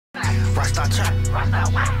Rockstar trap.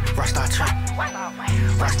 Rockstar trap.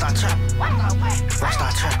 Rockstar trap.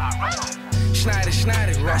 Rockstar trap. Schneider,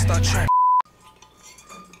 Rockstar trap.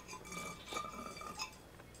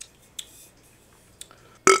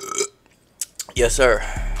 Yes, sir.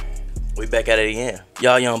 We back at it again.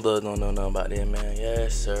 Y'all young bloods don't know nothing about that, man.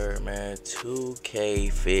 Yes, sir, man.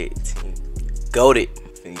 2K15. Goated.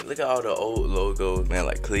 Look at all the old logos, man,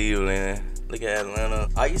 like Cleveland. Look at Atlanta.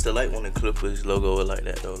 I used to like when the Clippers logo was like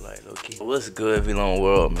that, though, like low-key. What's good, VLONE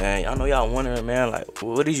World, man? Y'all know y'all wondering, man, like,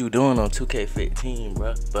 what is you doing on 2K15,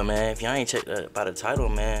 bro? But, man, if y'all ain't checked out by the title,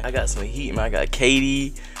 man, I got some heat, man. I got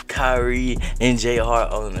KD, Kyrie, and J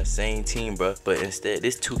Hart all on the same team, bro. But instead,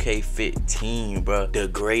 this 2K15, bro, the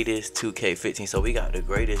greatest 2K15. So we got the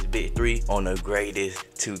greatest big three on the greatest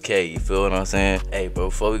 2K. You feel what I'm saying? Hey, bro,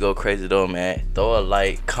 before we go crazy though, man, throw a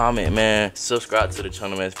like, comment, man, subscribe to the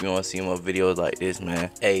channel, man, if you want to see more videos like this, man.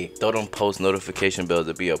 Hey, throw them post notification bells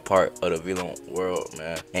to be a part of the VLONE world,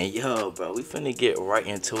 man. And yo, bro, we finna get right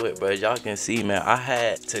into it, bro. As y'all can see, man, I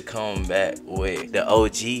had to come back with the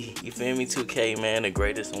OG, you feel me, 2K, man, the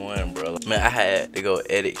greatest one, bro. Man, I had to go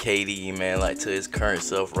edit KD, man, like to his current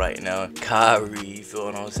self right now. Kyrie, you feel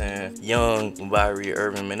what I'm saying? Young Kyrie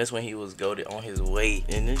Irving, man, that's when he was goated on his way.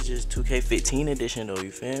 And it's just 2K15 edition though, you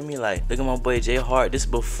feel me? Like, look at my boy J Hart. This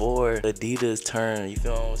before Adidas turn, you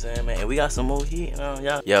feel what I'm saying, man? And we got some more heat,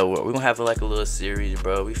 y'all. Yeah, we're gonna have like a little series,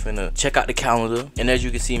 bro. We finna check out the calendar, and as you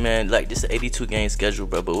can see, man, like this is an 82 game schedule,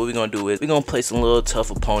 bro. But what we gonna do is we gonna play some little tough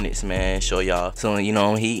opponents, man. Show y'all some, you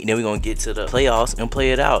know, heat. And then we gonna get to the playoffs and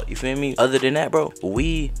play it out. You feel me? Other than that, bro,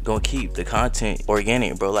 we gonna keep the content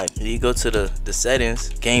organic, bro. Like you go to the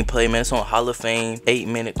settings, gameplay, man. It's on Hall of Fame,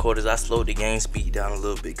 8-minute quarters. I slowed the game speed down a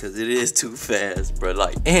little bit because it is too fast, bro.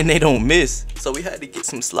 Like, and they don't miss, so we had to get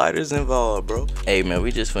some sliders involved, bro. Hey, man,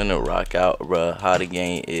 we just finna rock out, bro, how the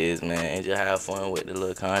game is, man, and just have fun with the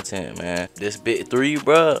little content, man. This bit 3,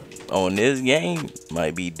 bro, on this game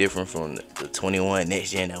might be different from the 21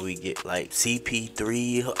 next gen that we get. Like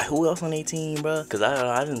CP3, who else on their team, bro? Cause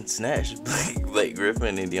I didn't snatch Blake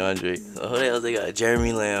Griffin and DeAndre. So who the hell they got?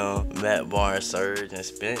 Jeremy Lamb, Matt Barnes, Serge, and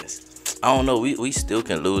Spence. I don't know, we still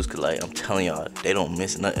can lose, cause like I'm telling y'all, they don't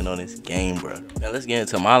miss nothing on this game, bro. Now let's get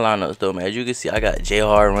into my lineups though, man. As you can see, I got J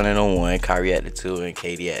Hart running on 1, Kyrie at the 2, and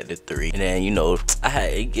KD at the 3. And then, you know, I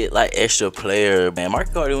had to get like extra player, man.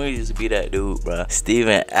 Mark Carter used to be that dude, bro.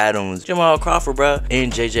 Steven Adams, Jamal Crawford, bro,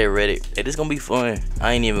 and JJ Redick. Hey, this gonna be fun.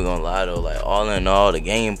 I ain't even gonna lie though, like all in all, the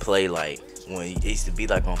gameplay, like when it used to be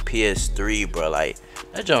like on PS3, bro, like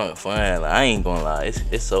that junk fun. Like I ain't gonna lie,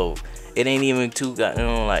 it's so, it ain't even too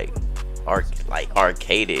goddamn like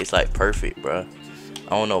arcaded. It's like perfect, bro. I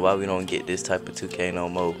don't know why we don't get this type of 2K no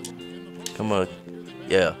more. Come on,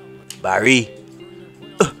 yeah, Barry.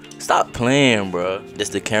 Stop playing, bro. This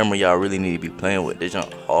the camera y'all really need to be playing with. This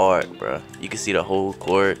jump hard, bro. You can see the whole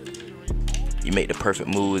court. You make the perfect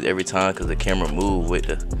moves every time because the camera move with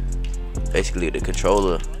the basically the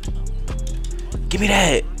controller. Give me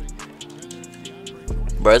that.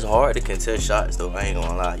 Bro, it's hard to contest shots though, I ain't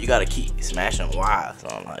gonna lie. You gotta keep smashing wide. So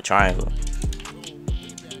I'm like triangle.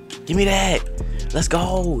 Give me that. Let's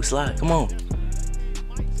go. Slide. Come on.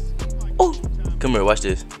 Oh, come here, watch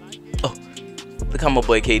this. Oh, look how my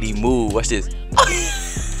boy KD move. Watch this.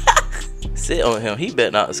 Sit on him. He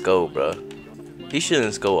better not score, bro. He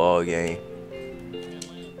shouldn't score all game.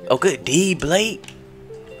 Oh, good D, Blake.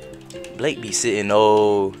 Blake be sitting.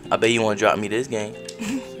 Oh, I bet you wanna drop me this game.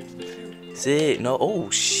 Sit. No. Oh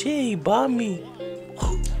shit, he bought me.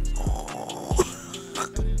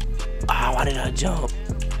 Ah, why did I jump?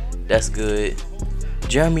 That's good.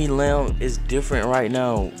 Jeremy Lamb is different right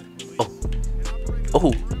now.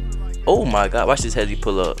 Oh my god, watch this heavy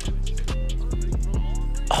pull up.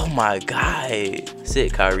 Oh my god.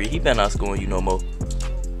 Sit, Kyrie, he better not scoring you no more.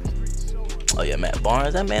 Oh yeah, Matt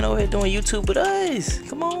Barnes, that man over here doing YouTube with us.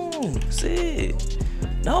 Come on, sit.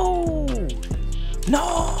 No,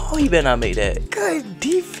 he better not make that. Good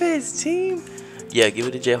defense, team. Yeah, give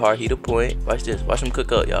it to J Hart, he the point. Watch this, watch him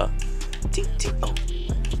cook up, y'all. Oh,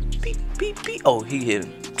 beep, beep, beep. Oh, he hit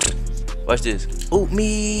him. Watch this. Oh,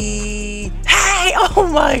 me. Hey, oh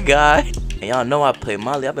my god. And y'all know I play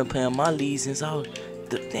Molly. I've been playing Molly since I was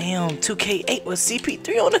the damn 2K8 with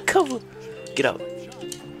CP3 on the cover. Get out.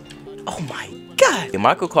 Oh my god. And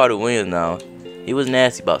Michael Carter Williams now. He was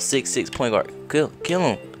nasty, about 6'6" point guard. Kill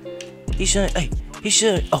him. He shouldn't. Hey, he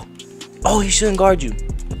should. Oh, he shouldn't guard you.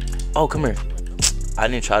 Oh, come here. I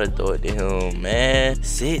didn't try to throw it to him, man.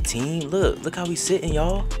 Sit, team. Look how we sitting,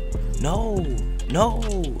 y'all. No.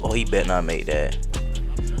 Oh, he better not make that.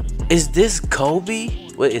 Is this Kobe?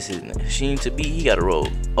 What is his name? Seem to be. He got to roll.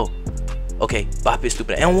 Oh, okay. Bop it,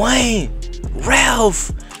 stupid. And Wayne.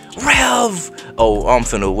 Ralph. Rev! Oh, I'm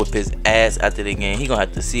finna whip his ass after the game. He gonna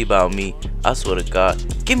have to see about me. I swear to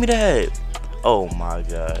God. Give me that. Oh my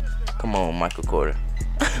God. Come on, Michael Carter.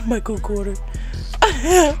 Michael Carter.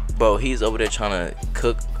 Bro, he's over there trying to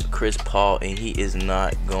cook Chris Paul and he is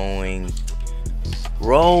not going.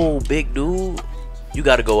 Roll, big dude. You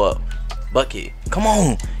gotta go up. Bucket. Come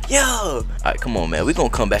on. Yeah. Alright, come on, man. We gonna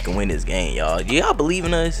come back and win this game, y'all. Y'all believe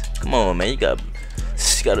in us? Come on, man. You gotta.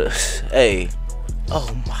 Hey.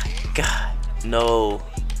 Oh my God. No.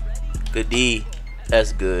 Good D.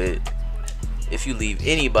 That's good. If you leave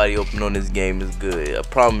anybody open on this game, it's good. A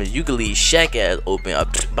problem is you can leave Shaq ass open.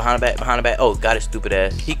 Behind the back. Oh, got his stupid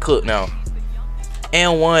ass. He cooked now.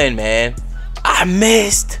 And one, man. I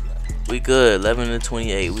missed. We good.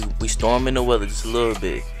 11-28. We storming the weather just a little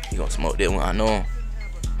bit. He gonna smoke that one. I know him.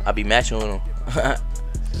 I be matching with him.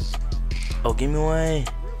 Oh, give me one.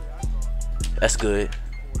 That's good.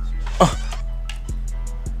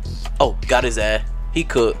 Oh, got his ass. He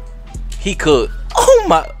cooked. He cooked. Oh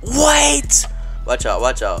my. Wait. Watch out.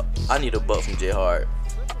 Watch out. I need a butt from J Hard.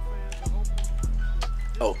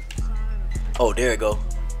 Oh. Oh, there it go.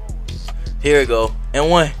 Here it go. And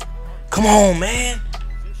one. Come on, man.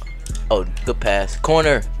 Oh, good pass.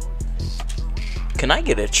 Corner. Can I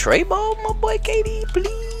get a tray ball, my boy KD,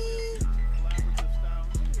 please?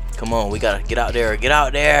 Come on, we gotta get out there. Get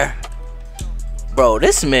out there. Bro,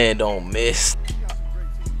 this man don't miss.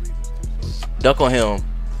 Dunk on him.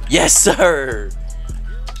 Yes, sir.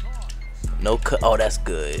 No cut. Oh, that's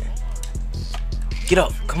good. Get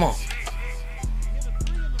up. Come on.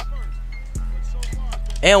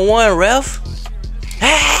 And one, ref.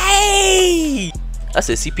 Hey! I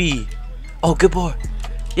said CP. Oh, good boy.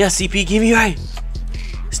 Yeah, CP, give me right.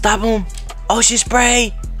 Stop him. Oh, she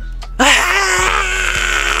spray.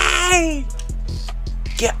 Hey!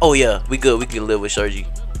 Yeah. Oh, yeah. We good. We can live with Sergi.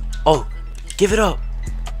 Oh, give it up.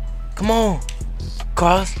 Come on.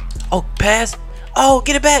 Cross. Oh, pass. Oh,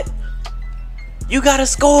 get it back. You gotta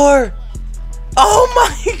score. Oh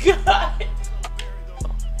my God.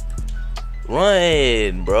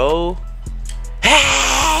 Run, bro.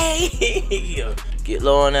 Hey! Get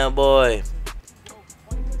low on that boy.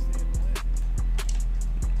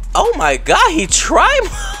 Oh my God, he tried.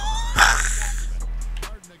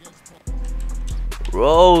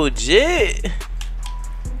 Bro, jit.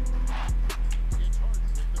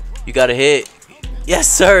 You got a hit.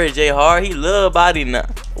 Yes, sir, J Hard. He love body now.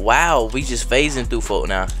 Wow, we just phasing through folk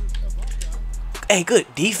now. Hey, good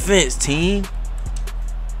defense, team.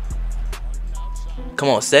 Come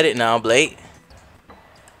on, set it now, Blake.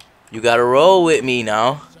 You gotta roll with me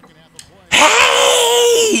now.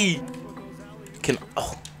 Hey!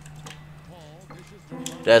 Oh,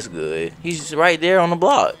 that's good. He's right there on the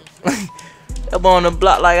block. Up on the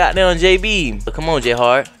block like out there on JB. Come on, J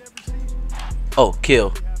Hard. Oh,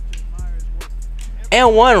 kill.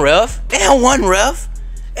 And one, ref. And one, ref.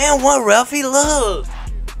 And one, ref. He loves.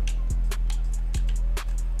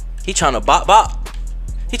 He trying to bop.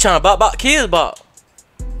 He trying to bop. Kids bop.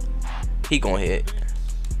 He gonna hit.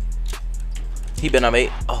 He better not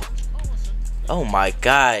make. Oh. Oh my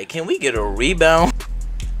God. Can we get a rebound?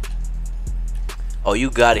 Oh, you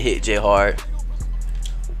gotta hit J Hard.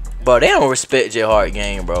 Bro, they don't respect J Hard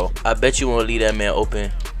game, bro. I bet you wanna leave that man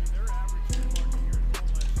open.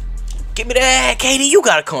 Give me that, KD. You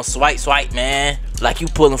gotta come swipe, man. Like you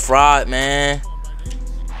pulling fraud, man.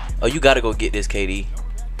 Oh, you gotta go get this, KD.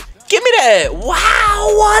 Give me that.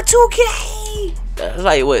 Wow, 2K. That's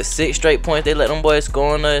like, what, 6 straight points they let them boys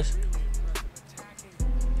score on us?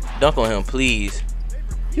 Dunk on him, please.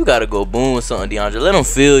 You gotta go boom or something, DeAndre. Let him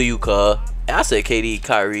feel you, cuz. I said KD,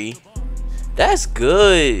 Kyrie. That's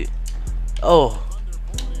good. Oh,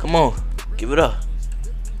 come on. Give it up.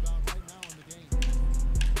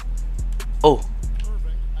 Oh.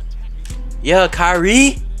 Yeah,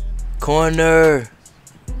 Kyrie. Corner.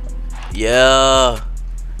 Yeah.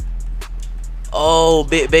 Oh,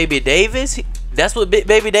 Big Baby Davis. That's what Big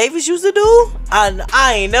Baby Davis used to do?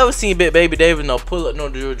 I ain't never seen Big Baby Davis no pull up, no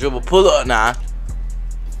dribble pull up. Nah.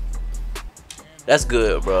 That's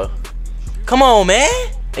good, bro. Come on, man.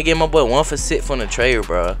 They gave my boy 1 for 6 from the trade,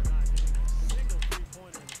 bro.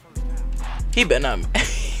 He better not.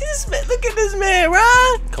 Look at this man,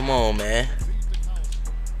 bro. Come on, man.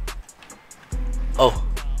 Oh.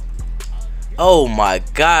 Oh my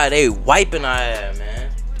God, they wiping our ass,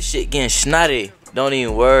 man. This shit getting snotty. Don't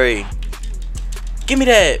even worry. Give me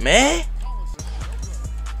that, man.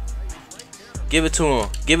 Give it to him.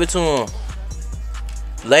 Give it to him.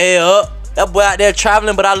 Lay up. That boy out there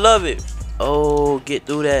traveling, but I love it. Oh, get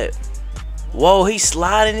through that. Whoa, he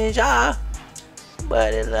sliding his eye.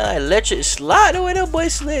 But it's like electric slide the way that boy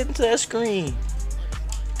slid into that screen.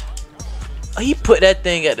 He put that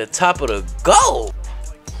thing at the top of the goal.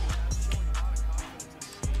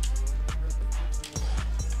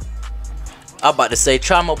 I'm about to say,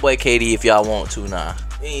 try my boy KD if y'all want to now.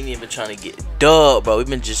 We ain't even trying to get dubbed, bro. We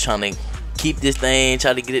been just trying to keep this thing,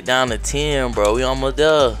 try to get it down to 10, bro. We almost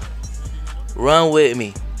there. Run with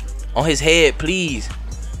me. On his head, please.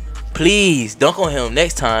 Please, dunk on him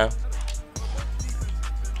next time.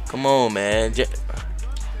 Come on, man.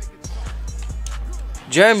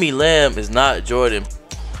 Jeremy Lamb is not Jordan.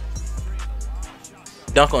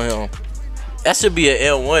 Dunk on him. That should be an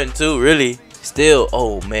L1 too, really. Still,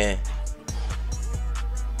 oh, man.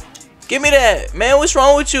 Give me that, man. What's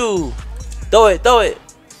wrong with you? Throw it, throw it.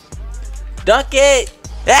 Dunk it.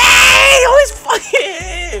 Hey, always fucking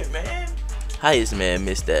head, man. How this man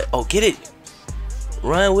missed that? Oh, get it.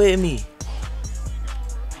 Run with me.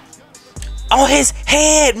 On his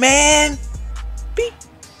head, man. Beep,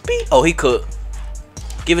 beep. Oh, he cooked.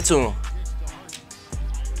 Give it to him.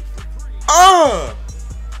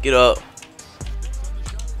 Get up.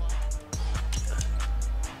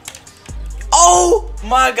 Oh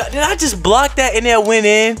my God, did I just block that and that went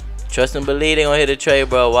in? Trust and believe they gonna hit a trade,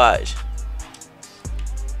 bro. Watch.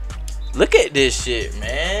 Look at this shit,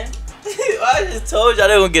 man. I just told y'all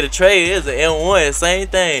they gonna get a trade. It's an M1, same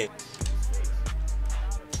thing.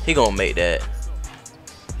 He gonna make that.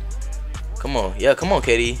 Come on, yeah, come on,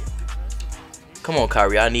 KD. Come on,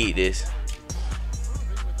 Kyrie, I need this.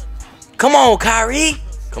 Come on, Kyrie.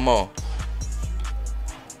 Come on.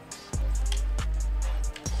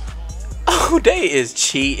 Oh, they is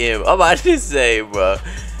cheating. I'm about to say, bro.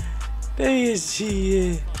 They is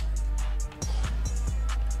cheating.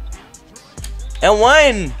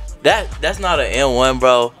 N1. That's not an N1,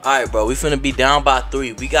 bro. Alright, bro. We finna be down by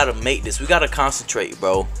 3. We gotta make this. We gotta concentrate,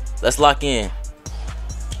 bro. Let's lock in.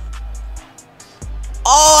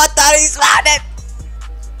 Oh, I thought he slapped it.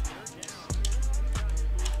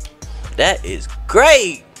 That is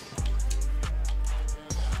great.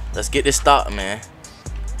 Let's get this stop, man.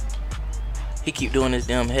 He keep doing this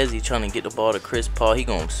damn hezzy trying to get the ball to Chris Paul. He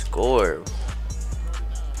gonna score.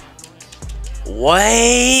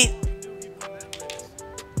 Wait.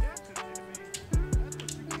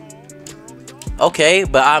 Okay,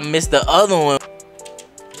 but I missed the other one.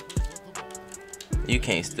 You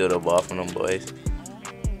can't steal the ball from them boys.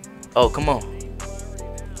 Oh, come on.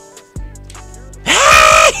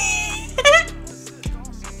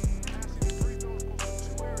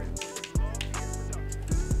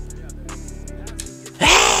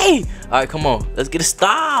 Hey! Alright, come on. Let's get a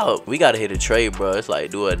stop. We gotta hit a trade, bro. It's like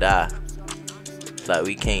do or die. It's like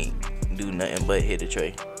we can't do nothing but hit a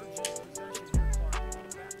trade.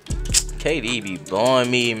 KD be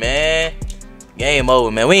blowing me, man. Game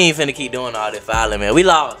over, man. We ain't finna keep doing all this fouling, man. We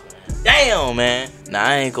lost. Damn, man. Nah,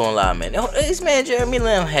 I ain't gonna lie, man. This man Jeremy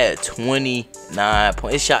Lamb had 29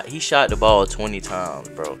 points. He shot the ball 20 times,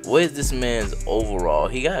 bro. What is this man's overall?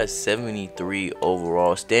 He got a 73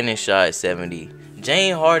 overall. Standing shot 70.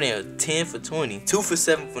 Jane Harden 10 for 20, 2 for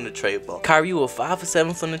 7 from the trade ball. Kyrie was 5 for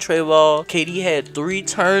 7 from the trade ball. KD had 3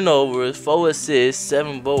 turnovers, 4 assists,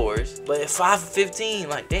 7 boards. But at 5 for 15,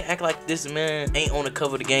 like they act like this man ain't on the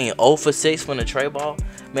cover of the game. 0 for 6 from the trade ball.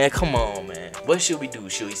 Man, come on, man. What should we do?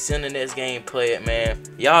 Should we send the next game, play it, man?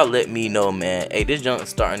 Y'all let me know, man. Hey, this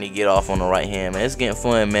junk's starting to get off on the right hand, man. It's getting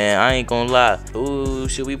fun, man. I ain't gonna lie. Ooh,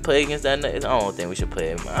 should we play against that? I don't think we should play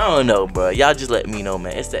it, man. I don't know, bro. Y'all just let me know,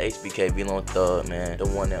 man. It's the HBK VLONE Thug, man. The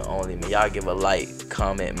one and only, man. Y'all give a like,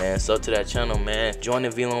 comment, man. Sub to that channel, man. Join the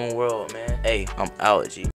VLONE world, man. Hey, I'm out,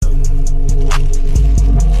 G.